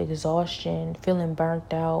get up, exhaustion, feeling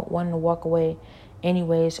burnt out, wanting to walk away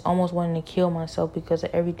anyways, almost wanting to kill myself because of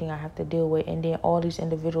everything I have to deal with. And then all these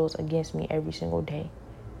individuals against me every single day.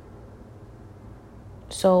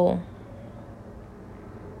 So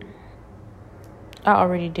I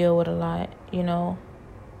already deal with a lot, you know,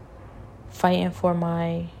 fighting for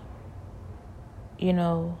my, you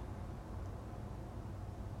know,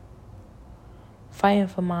 fighting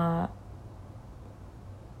for my,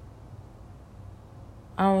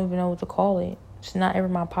 I don't even know what to call it. It's not ever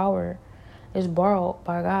my power. It's borrowed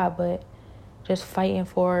by God, but just fighting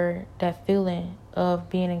for that feeling of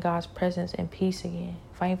being in God's presence and peace again.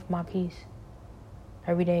 Fighting for my peace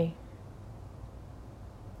every day.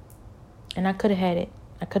 And I could have had it.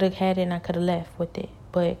 I could have had it and I could have left with it.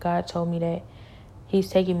 But God told me that He's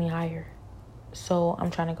taking me higher. So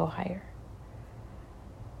I'm trying to go higher.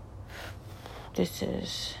 This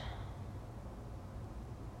is...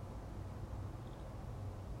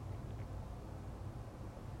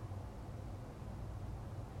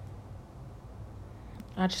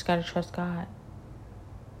 I just got to trust God.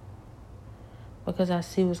 Because I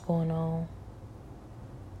see what's going on.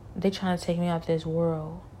 They trying to take me out this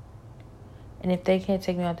world. And if they can't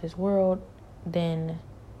take me out this world, then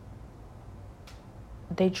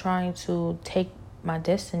they trying to take my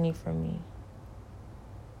destiny from me.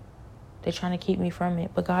 They're trying to keep me from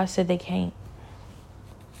it. But God said they can't.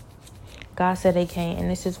 God said they can't.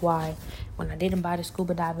 And this is why when I didn't buy the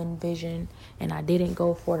scuba diving vision and I didn't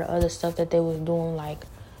go for the other stuff that they was doing, like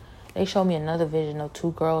they showed me another vision of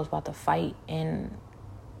two girls about to fight and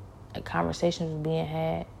a conversation was being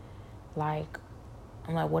had. Like,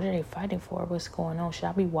 I'm like, what are they fighting for? What's going on? Should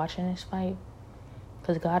I be watching this fight?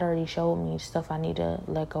 Because God already showed me stuff I need to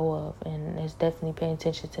let go of. And it's definitely paying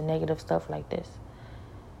attention to negative stuff like this.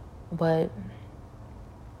 But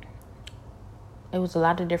it was a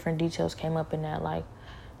lot of different details came up in that. Like,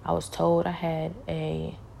 I was told I had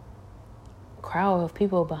a crowd of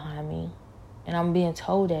people behind me. And I'm being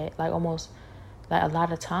told that, like, almost, like, a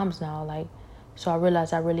lot of times now. Like, so I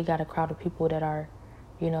realized I really got a crowd of people that are,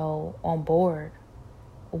 you know, on board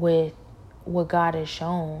with what God has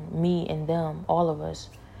shown me and them, all of us.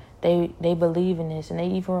 They believe in this. And they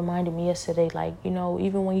even reminded me yesterday, like, you know,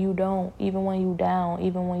 even when you don't, even when you down,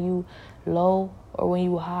 even when you low or when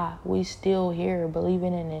you high, we still here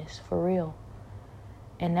believing in this for real.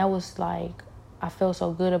 And that was like, I felt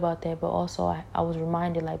so good about that. But also I was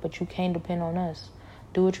reminded, like, but you can't depend on us.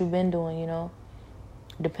 Do what you've been doing, you know.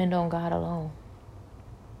 Depend on God alone.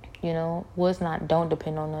 You know, well, it's not don't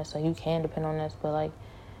depend on us. So you can depend on us, but like,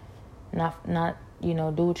 not you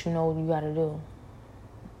know, do what you know you gotta do.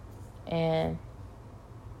 And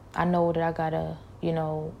I know that I gotta, you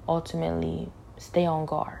know, ultimately stay on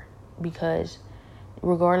guard, because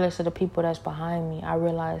regardless of the people that's behind me, I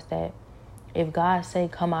realize that if God say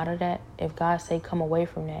come out of that, if God say come away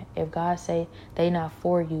from that, if God say they not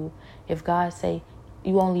for you, if God say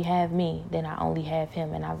you only have me, then I only have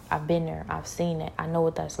Him. And I've been there. I've seen it. I know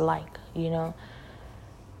what that's like, you know.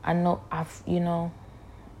 I know you know,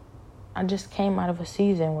 I just came out of a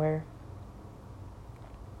season where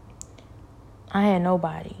I had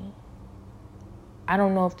nobody. I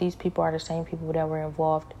don't know if these people are the same people that were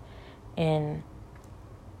involved in,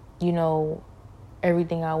 you know,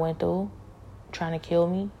 everything I went through, trying to kill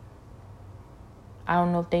me. I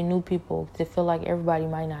don't know if they knew people. They feel like everybody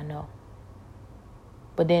might not know.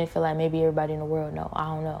 But then I feel like maybe everybody in the world know. I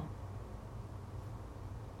don't know.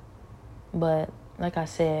 But like I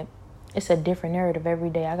said, it's a different narrative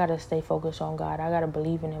every day. I got to stay focused on God. I got to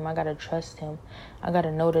believe in him. I got to trust him. I got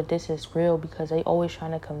to know that this is real, because they always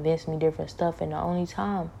trying to convince me different stuff. And the only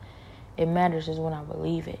time it matters is when I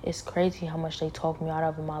believe it. It's crazy how much they talk me out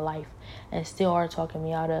of in my life and still are talking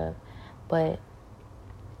me out of. But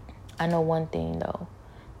I know one thing, though.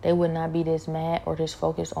 They would not be this mad or this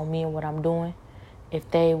focused on me and what I'm doing if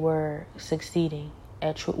they were succeeding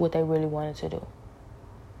at what they really wanted to do.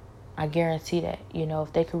 I guarantee that.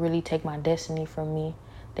 If they could really take my destiny from me,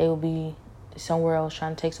 they would be somewhere else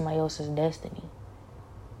trying to take somebody else's destiny.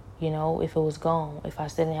 If it was gone, if I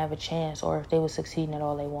still didn't have a chance, or if they were succeeding at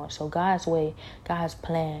all they want. So God's way, God's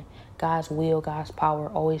plan, God's will, God's power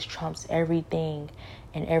always trumps everything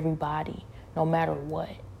and everybody, no matter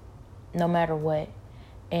what. No matter what.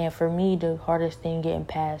 And for me, the hardest thing getting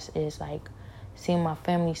past is like seeing my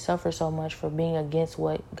family suffer so much for being against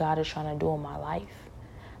what God is trying to do in my life.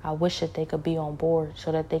 I wish that they could be on board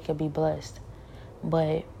so that they could be blessed.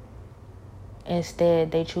 But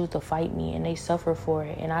instead, they choose to fight me and they suffer for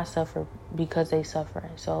it. And I suffer because they suffer.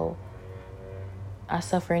 So I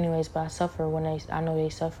suffer anyways, but I suffer when I know they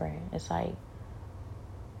suffering. It's like,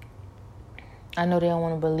 I know they don't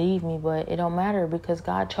want to believe me, but it don't matter because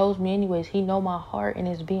God chose me anyways. He know my heart, and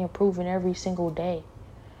it's being proven every single day.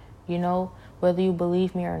 Whether you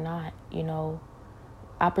believe me or not,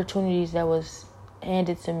 opportunities that was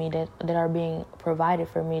handed to me that are being provided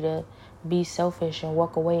for me to be selfish and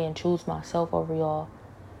walk away and choose myself over y'all,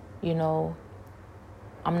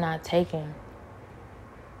 I'm not taking.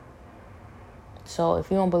 So if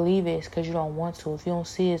you don't believe it, it's because you don't want to. If you don't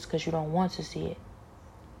see it, it's because you don't want to see it.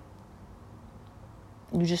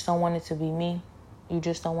 You just don't want it to be me. You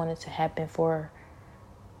just don't want it to happen for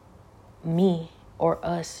me or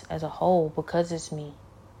us as a whole because it's me.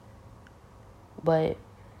 But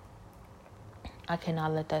I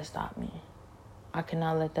cannot let that stop me. I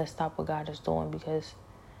cannot let that stop what God is doing because,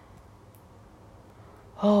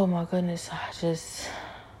 oh my goodness,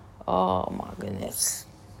 oh my goodness.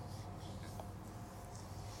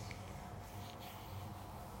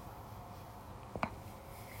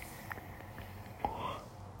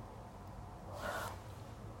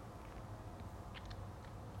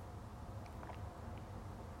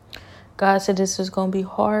 God said this is going to be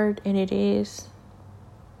hard, and it is.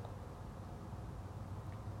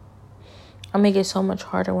 I make it so much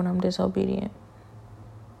harder when I'm disobedient.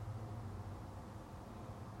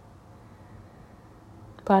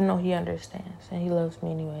 But I know he understands, and he loves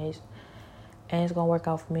me anyways. And it's going to work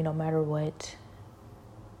out for me no matter what.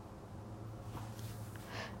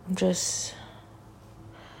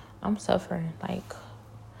 I'm suffering. Like,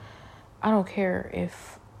 I don't care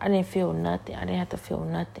if I didn't feel nothing. I didn't have to feel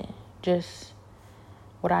nothing. Just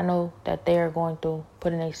what I know that they are going through,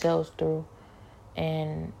 putting themselves through.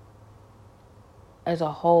 And as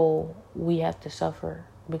a whole, we have to suffer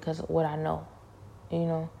because of what I know.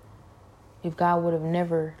 If God would have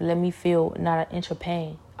never let me feel not an inch of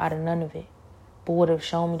pain out of none of it, but would have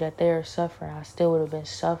shown me that they are suffering, I still would have been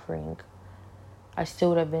suffering. I still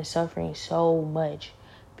would have been suffering so much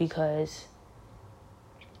because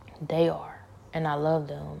they are, and I love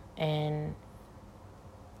them, and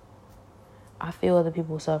I feel other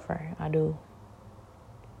people suffering. I do.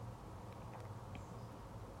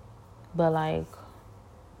 But like,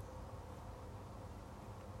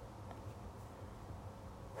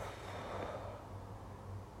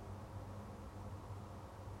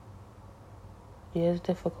 yeah, it's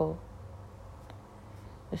difficult.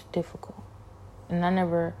 It's difficult. And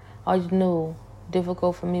I always knew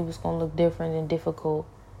difficult for me was going to look different than difficult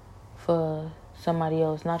for somebody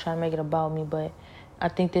else. Not trying to make it about me, but I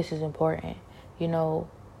think this is important. The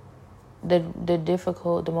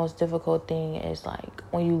most difficult thing is like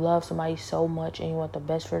when you love somebody so much and you want the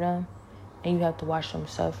best for them, and you have to watch them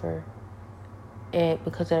suffer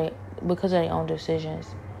because of their own decisions.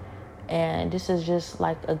 And this is just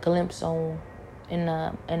like a glimpse in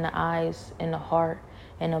the eyes, in the heart,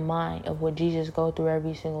 and the mind of what Jesus goes through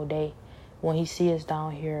every single day when he sees us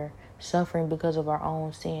down here suffering because of our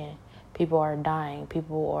own sin. People are dying.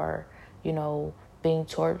 People are, being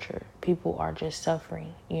tortured. People are just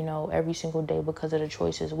suffering, every single day because of the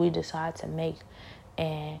choices we decide to make.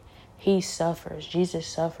 And he suffers. Jesus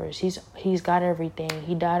suffers. He's got everything.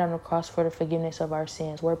 He died on the cross for the forgiveness of our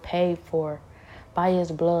sins. We're paid for by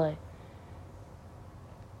his blood.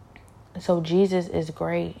 So Jesus is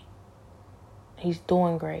great. He's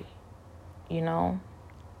doing great,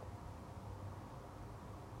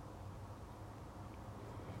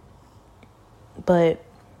 But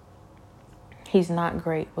he's not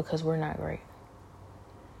great because we're not great.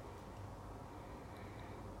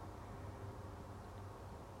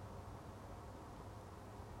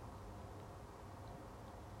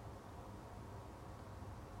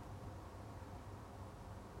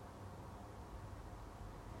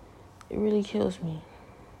 It really kills me.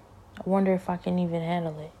 I wonder if I can even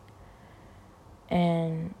handle it.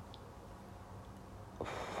 And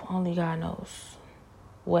only God knows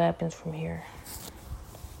what happens from here.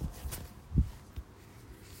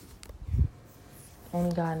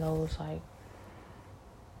 Only God knows, like,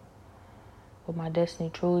 what my destiny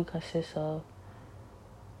truly consists of.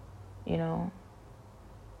 You know,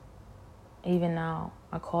 even now,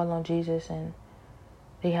 I call on Jesus and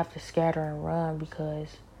they have to scatter and run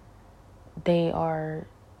because they are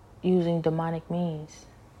using demonic means.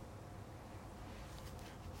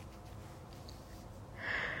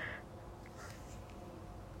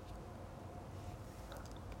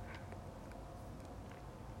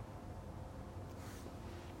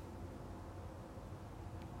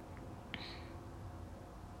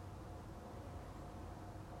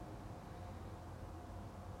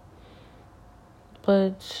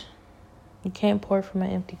 But you can't pour from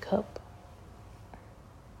an empty cup.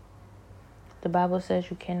 The Bible says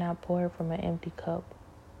you cannot pour from an empty cup.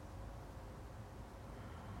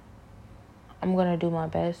 I'm going to do my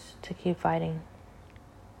best to keep fighting.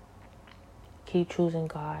 Keep choosing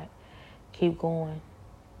God. Keep going.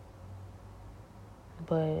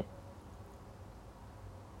 But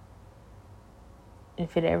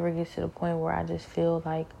if it ever gets to the point where I just feel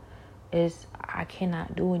like I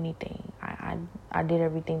cannot do anything. I did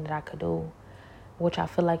everything that I could do, which I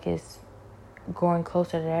feel like is growing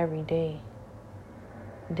closer to every day.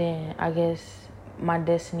 Then I guess my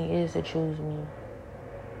destiny is to choose me,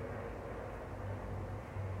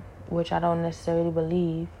 which I don't necessarily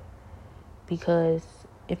believe, because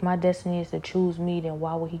if my destiny is to choose me, then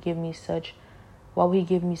why would he give me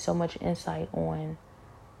so much insight on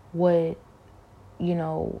what,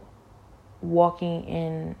 walking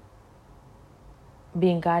in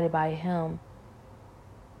being guided by him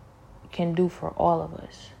can do for all of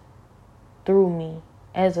us through me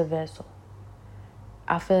as a vessel.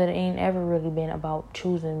 I feel it ain't ever really been about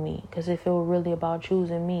choosing me, because if it were really about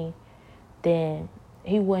choosing me, then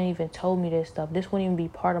he wouldn't even told me this stuff. This wouldn't even be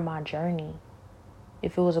part of my journey.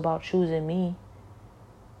 If it was about choosing me,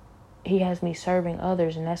 he has me serving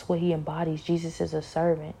others, and that's what he embodies. Jesus is a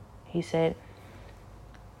servant. He said,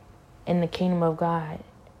 in the kingdom of God,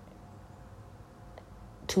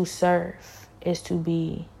 to serve is to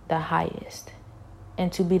be the highest.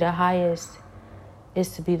 And to be the highest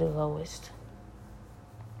is to be the lowest.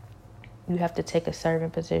 You have to take a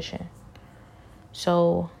servant position.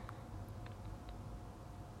 So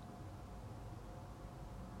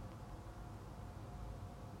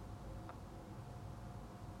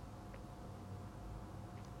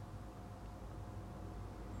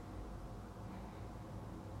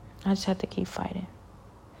I just have to keep fighting.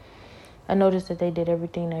 I noticed that they did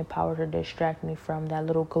everything in their power to distract me from that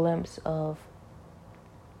little glimpse of,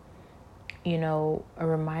 a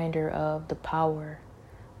reminder of the power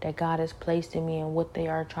that God has placed in me and what they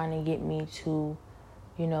are trying to get me to,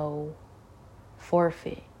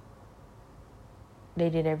 forfeit. They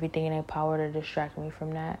did everything in their power to distract me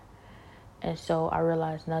from that. And so I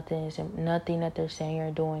realized nothing that they're saying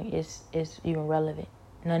or doing is even relevant.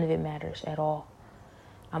 None of it matters at all.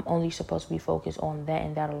 I'm only supposed to be focused on that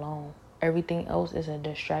and that alone. Everything else is a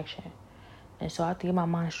distraction. And so I have to get my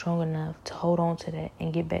mind strong enough to hold on to that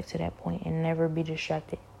and get back to that point and never be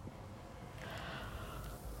distracted.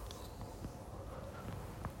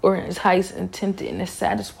 Or enticed and tempted. And the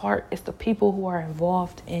saddest part is the people who are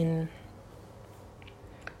involved in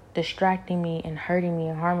distracting me and hurting me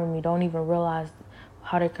and harming me don't even realize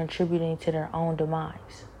how they're contributing to their own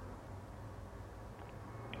demise.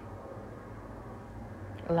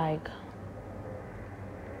 Like,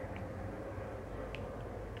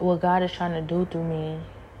 what God is trying to do through me,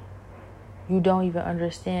 you don't even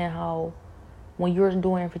understand how, when you're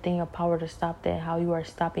doing everything in your power to stop that, how you are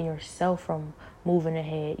stopping yourself from moving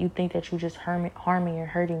ahead. You think that you're just harming and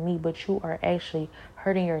hurting me, but you are actually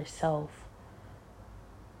hurting yourself.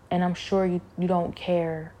 And I'm sure you don't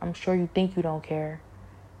care. I'm sure you think you don't care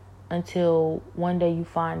until one day you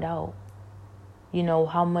find out,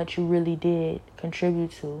 how much you really did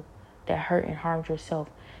contribute to that hurt and harmed yourself.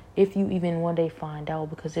 If you even one day find out,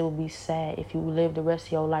 because it would be sad if you live the rest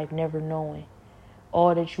of your life never knowing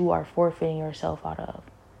all that you are forfeiting yourself out of.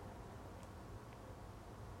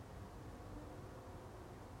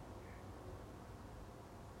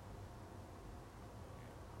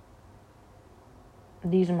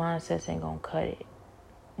 These mindsets ain't gonna cut it.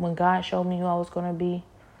 When God showed me who I was gonna be,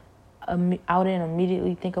 I didn't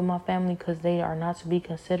immediately think of my family, because they are not to be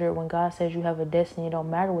considered. When God says you have a destiny, it don't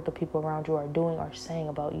matter what the people around you are doing or saying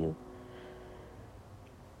about you.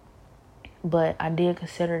 But I did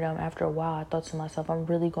consider them after a while. I thought to myself, I'm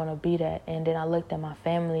really going to be that. And then I looked at my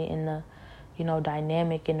family and the,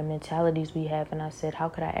 dynamic and the mentalities we have. And I said, how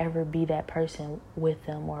could I ever be that person with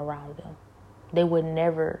them or around them? They would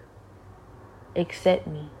never accept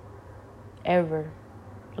me. Ever.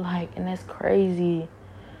 And that's crazy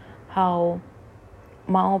how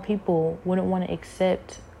my own people wouldn't want to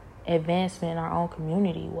accept advancement in our own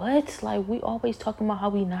community. What? We always talking about how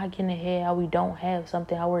we not getting ahead, how we don't have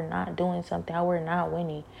something, how we're not doing something, how we're not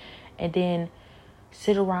winning. And then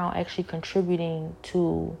sit around actually contributing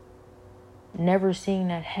to never seeing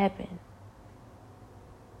that happen.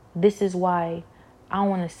 This is why I don't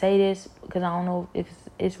want to say this, because I don't know if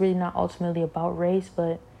it's really not ultimately about race,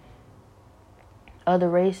 but other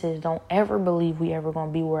races don't ever believe we ever going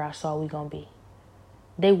to be where I saw we going to be.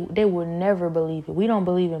 They will never believe it. We don't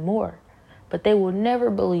believe it more, but they will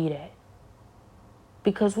never believe that,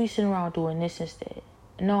 because we sitting around doing this instead.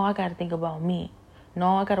 No, I got to think about me.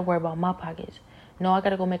 No, I got to worry about my pockets. No, I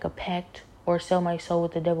got to go make a pact or sell my soul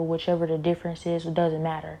with the devil, whichever the difference is. It doesn't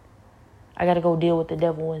matter. I got to go deal with the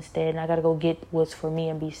devil instead, and I got to go get what's for me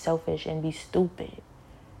and be selfish and be stupid.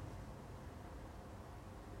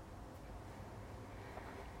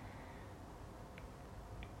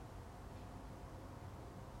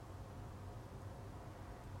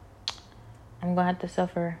 I'm going to have to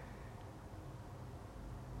suffer.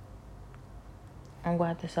 I'm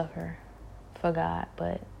going to have to suffer for God,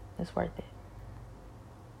 but it's worth it.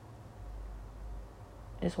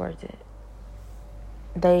 It's worth it.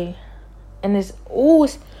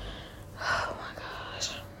 Oh my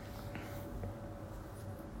gosh.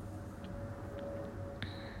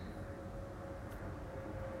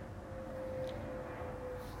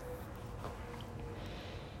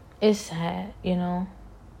 It's sad,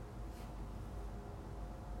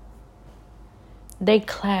 They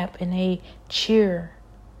clap and they cheer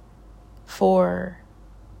at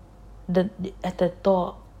the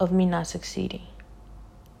thought of me not succeeding.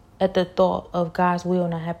 At the thought of God's will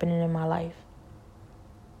not happening in my life.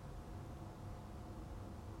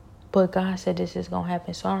 But God said this is going to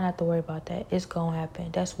happen, so I don't have to worry about that. It's going to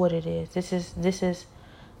happen. That's what it is. This is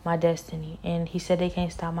my destiny. And he said they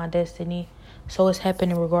can't stop my destiny. So it's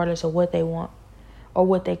happening regardless of what they want or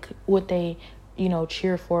what they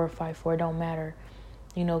cheer for or fight for. It don't matter.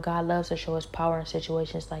 God loves to show his power in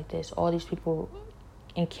situations like this. All these people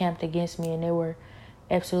encamped against me, and they were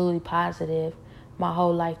absolutely positive my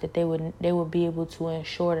whole life that they would be able to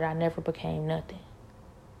ensure that I never became nothing.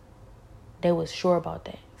 They was sure about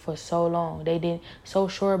that for so long. So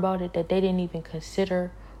sure about it that they didn't even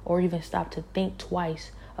consider or even stop to think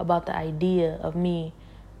twice about the idea of me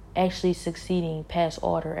actually succeeding past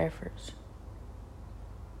all their efforts.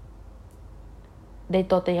 They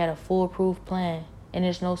thought they had a foolproof plan, and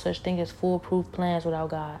there's no such thing as foolproof plans without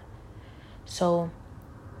God. So,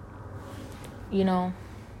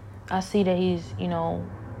 I see that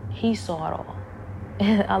he saw it all.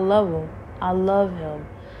 I love him. I love him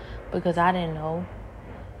because I didn't know.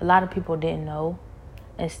 A lot of people didn't know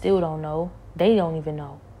and still don't know. They don't even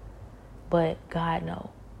know. But God knows.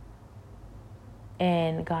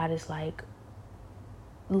 And God is like,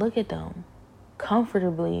 look at them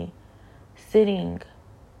comfortably sitting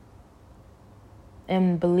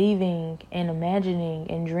and believing and imagining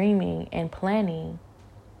and dreaming and planning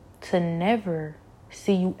to never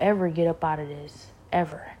see you ever get up out of this,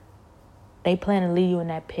 ever. They plan to leave you in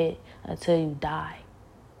that pit until you die.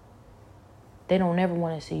 They don't ever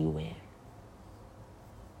want to see you win.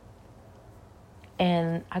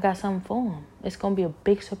 And I got something for them. It's going to be a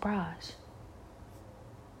big surprise.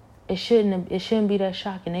 It shouldn't be that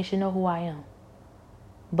shocking. They should know who I am.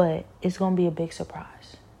 But it's going to be a big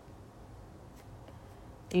surprise.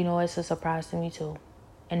 It's a surprise to me too.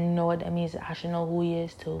 And you know what that means? I should know who he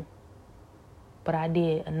is too. But I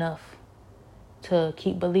did enough to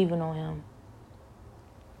keep believing on him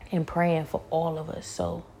and praying for all of us.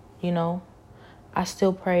 So, I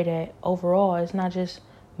still pray that overall it's not just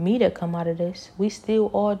me that come out of this. We still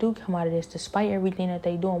all do come out of this despite everything that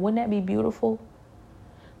they doing. Wouldn't that be beautiful?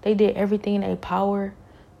 They did everything in their power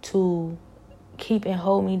to keep and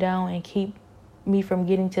hold me down and keep me from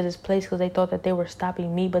getting to this place because they thought that they were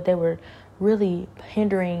stopping me, but they were really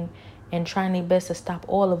hindering and trying their best to stop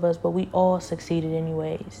all of us, but we all succeeded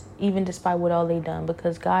anyways, even despite what all they done,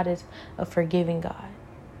 because God is a forgiving God.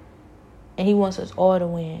 And he wants us all to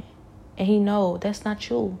win. And he know that's not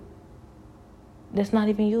you. That's not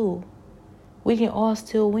even you. We can all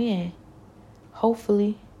still win.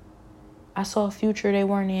 Hopefully. I saw a future they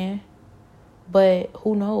weren't in. But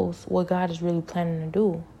who knows what God is really planning to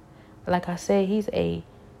do. Like I said, he's a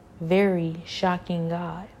very shocking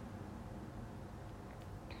God.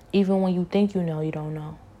 Even when you think you know, you don't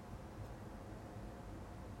know.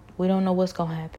 We don't know what's going to happen.